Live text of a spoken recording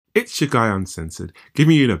It's your guy Uncensored,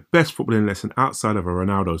 giving you the best footballing lesson outside of a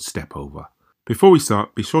Ronaldo step over. Before we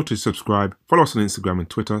start, be sure to subscribe, follow us on Instagram and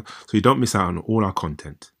Twitter so you don't miss out on all our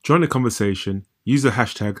content. Join the conversation, use the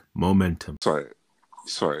hashtag Momentum.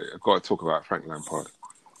 Sorry, I've got to talk about Frank Lampard.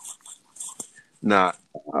 Now,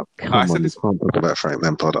 I said this. Can't talk about Frank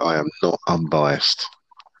Lampard. I am not unbiased.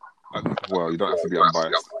 Well, you don't have to be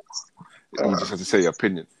unbiased. You just have to say your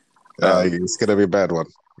opinion. It's going to be a bad one.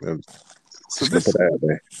 So this, put it out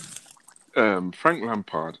there. Frank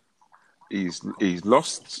Lampard, he's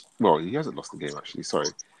lost. Well, he hasn't lost the game actually. Sorry,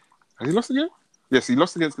 has he lost the game? Yes, he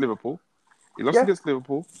lost against Liverpool. He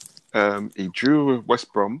drew with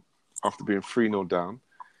West Brom after being 3-0 down.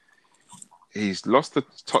 He's lost to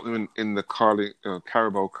Tottenham in the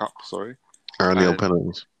Carabao Cup. Sorry, Carabao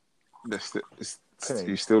penalties.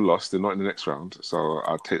 You still lost. They're not in the next round, so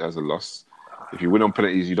I'll take that as a loss. If you win on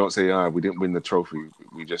penalties, you don't say, we didn't win the trophy.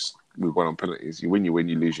 We won on penalties. You win, you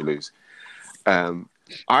lose, you lose.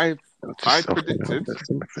 I predicted,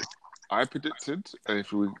 and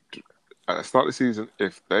if we at the start of the season,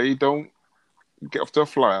 if they don't get off to a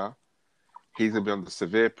flyer, he's going to be under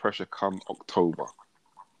severe pressure come October.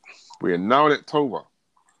 We are now in October.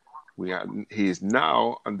 He is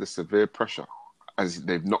now under severe pressure as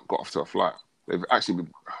they've not got off to a flyer. They've actually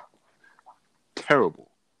been terrible.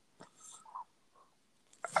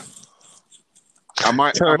 I don't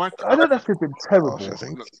know if they've been terrible. Harsh, I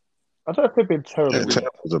think. I don't know if they've been terrible. Yeah,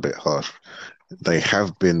 terrible was a bit harsh. They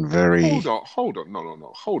have been very... Hold on.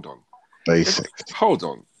 No. Hold on. Basic. Hold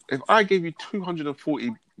on. If I gave you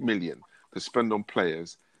 240 million to spend on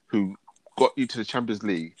players who got you to the Champions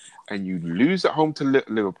League and you lose at home to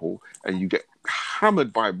Liverpool and you get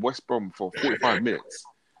hammered by West Brom for 45 minutes...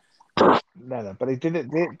 No, but they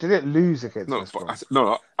didn't lose against West Brom.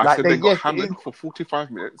 I said they got hammered for 45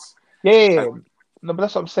 minutes. Yeah. No, but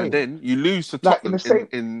that's what I'm saying. And then you lose to Tottenham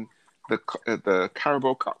in the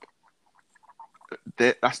Carabao Cup.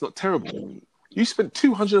 That's not terrible. You spent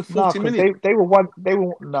 240 million. They were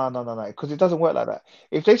no, because it doesn't work like that.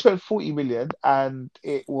 If they spent 40 million and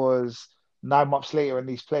it was 9 months later and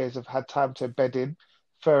these players have had time to bed in,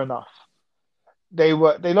 fair enough. They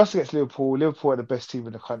lost against Liverpool. Liverpool are the best team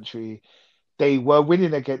in the country. They were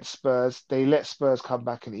winning against Spurs. They let Spurs come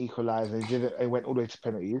back and equalise. They went all the way to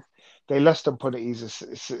penalties. They lost on penalties.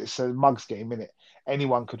 It's a mugs game, innit?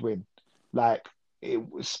 Anyone could win.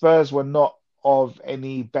 Spurs were not of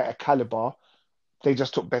any better caliber. They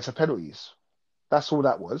just took better penalties. That's all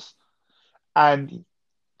that was. And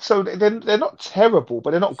so they're not terrible,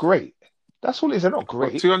 but they're not great. That's all it is. They're not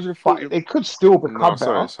great. 240. But they could still become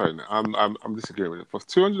better. Sorry. I'm disagreeing with it. For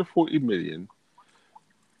 240 million,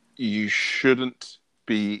 you shouldn't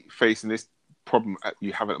be facing this problem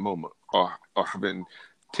you have at the moment, or having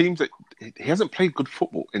teams that he hasn't played good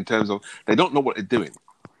football in terms of they don't know what they're doing.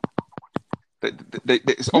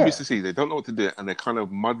 It's obvious to see they don't know what to do, and they're kind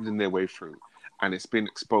of muddling their way through, and it's been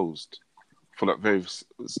exposed for that very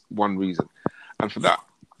one reason. And for that,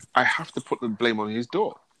 I have to put the blame on his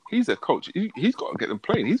door. He's a coach. He's got to get them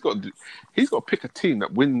playing. He's got to pick a team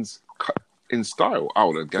that wins in style, I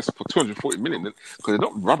would guess, for 240 million, because they're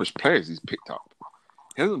not rubbish players he's picked up.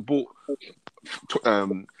 He hasn't bought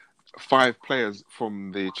 5 players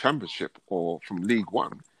from the Championship or from League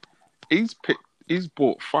One. He's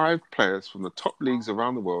bought 5 players from the top leagues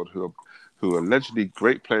around the world who are allegedly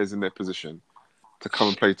great players in their position to come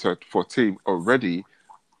and play for a team already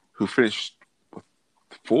who finished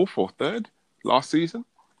 4th or 3rd last season.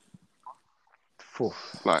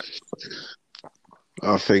 4th.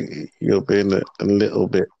 I think you're being a little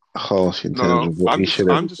bit harsh in terms of what he should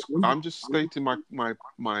have. I'm just stating my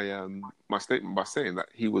statement by saying that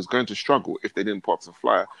he was going to struggle if they didn't put up the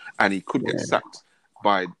flyer, and he could get sacked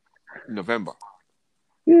by November.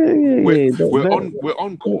 We're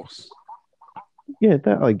on course. Yeah,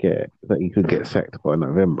 that I get, that he could get sacked by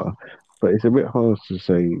November, but it's a bit harsh to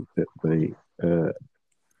say that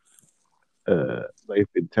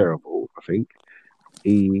they've been terrible. I think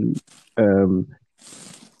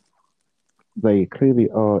they clearly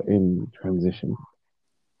are in transition.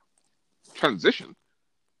 Transition?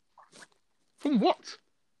 From what?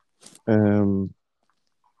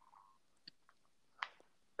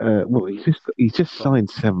 Well, he's just signed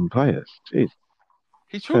 7 players. Jeez.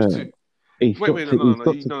 He chose to. Wait, no.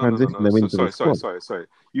 Sorry.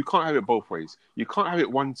 You can't have it both ways. You can't have it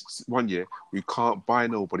one year. You can't buy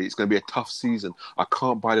nobody. It's going to be a tough season. I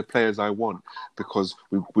can't buy the players I want because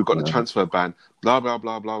we've got the transfer ban. Blah, blah,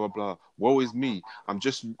 blah, blah, blah, blah. Woe is me. I'm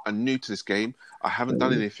new to this game. I haven't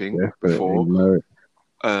done anything before.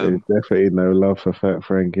 There's definitely no love for Fat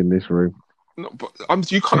Frank in this room. No,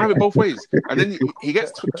 but you can't have it both ways. And then he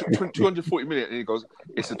gets 240 million and he goes,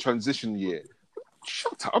 it's a transition year.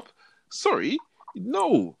 Shut up. Sorry.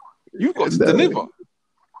 No. You've got to deliver.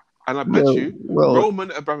 And I bet you,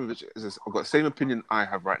 Roman Abramovich has got the same opinion I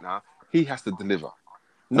have right now. He has to deliver.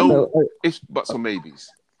 No ifs, buts, or maybes.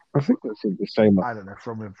 I think that's the same. I don't know if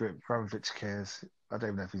Abramovich cares. I don't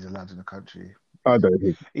even know if he's allowed in the country. I don't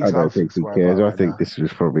think he cares. I think this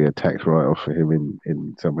was probably a tax write-off for him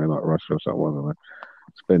in somewhere like Russia or something. I don't know.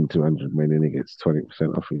 Spend 200 million, he gets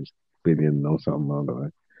 20% off his billion or something. I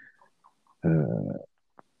don't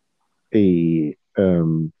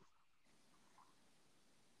know.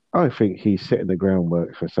 I think he's setting the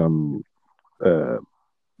groundwork for some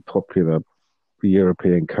popular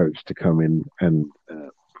European coach to come in and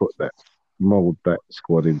mold that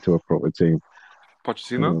squad into a proper team.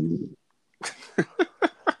 Pochettino?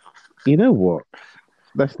 You know what?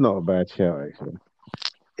 That's not a bad shout, actually.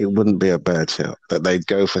 It wouldn't be a bad shout that they'd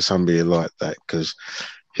go for somebody like that because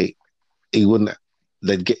he wouldn't.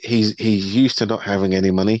 He's used to not having any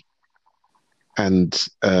money, and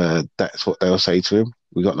that's what they'll say to him.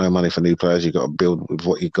 We got no money for new players. You got to build with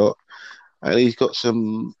what you got, and he's got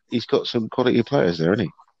some quality players there, isn't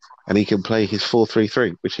he? And he can play his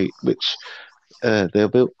 4-3-3, which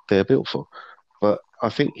they're built for. But I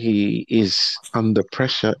think he is under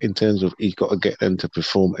pressure in terms of he's got to get them to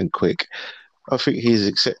perform and quick. I think he's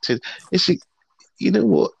accepted. You know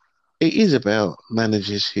what? It is about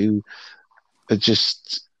managers who are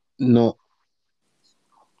just not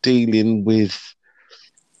dealing with.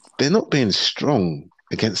 They're not being strong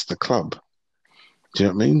against the club. Do you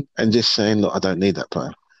know what I mean? And just saying, look, I don't need that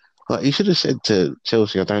player. Like he should have said to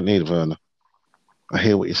Chelsea, I don't need Werner. I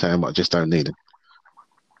hear what you're saying, but I just don't need him.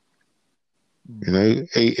 You know,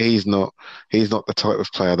 he's not the type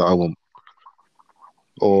of player that I want.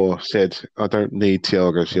 Or said, I don't need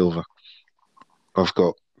Thiago Silva. I've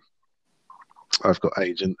got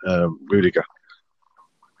agent Rudiger.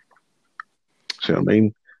 See what I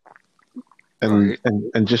mean?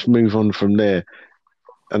 And just move on from there.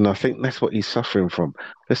 And I think that's what he's suffering from.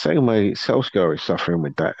 The same way Solskjaer is suffering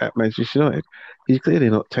with that at Manchester United. He's clearly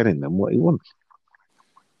not telling them what he wants.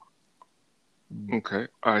 Okay,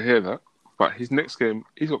 I hear that. But his next game,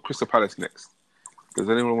 he's got Crystal Palace next. Does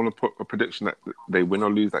anyone want to put a prediction that they win or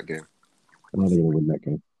lose that game? I'm not going to win that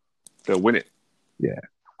game. They'll win it. Yeah.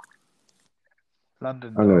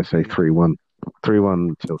 London. I'm going to say 3-1.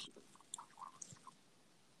 3-1 Chelsea.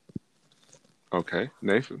 Okay,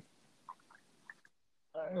 Nathan.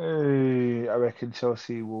 I reckon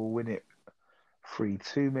Chelsea will win it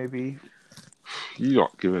 3-2 maybe. You're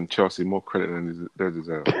not giving Chelsea more credit than they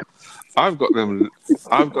deserve. I've got them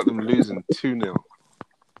losing 2-0.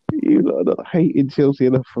 You lot are not hating Chelsea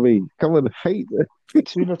enough for me. Come on, hate them.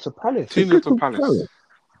 2-0 to Palace. 2-0 to Palace.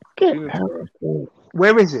 Get out.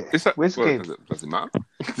 Where is it? Where's the game? Does it matter?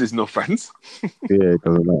 There's no fans. Yeah, it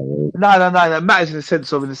doesn't matter. No. It matters in the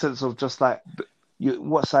sense of just like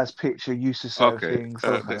what size pitch you're used to certain things.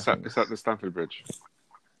 It's at the Stamford Bridge.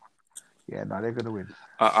 Yeah, no, they're gonna win.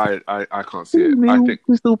 I can't see it. I think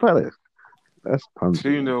Crystal Palace. That's punchy.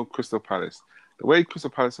 2-0 Crystal Palace. The way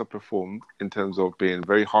Crystal Palace have performed in terms of being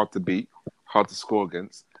very hard to beat, hard to score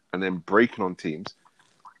against, and then breaking on teams,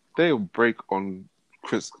 they'll break on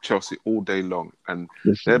Chelsea all day long, and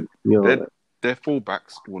their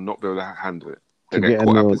fullbacks will not be able to handle it. They get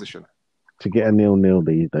caught out of position. To get a 0-0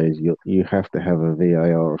 these days, you have to have a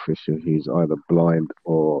VAR official who's either blind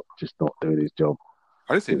or just not doing his job.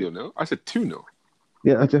 I didn't say 0-0. I said 2-0.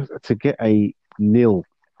 Yeah, to get a nil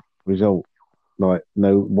result, like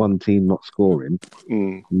no one team not scoring,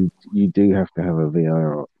 you do have to have a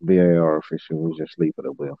VAR official who's just asleep at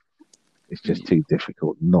the wheel. It's just too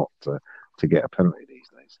difficult not to get a penalty these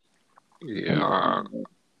days. Yeah,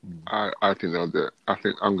 I think they'll do it. I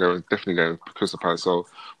think I'm definitely going to Crystal Palace. So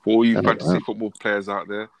for all you fantasy football players out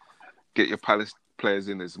there, get your Palace players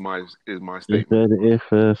in is my statement. You heard it here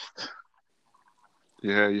first.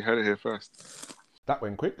 Yeah, you heard it here first. That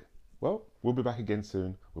went quick. Well, we'll be back again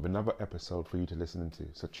soon with another episode for you to listen to,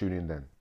 so tune in then.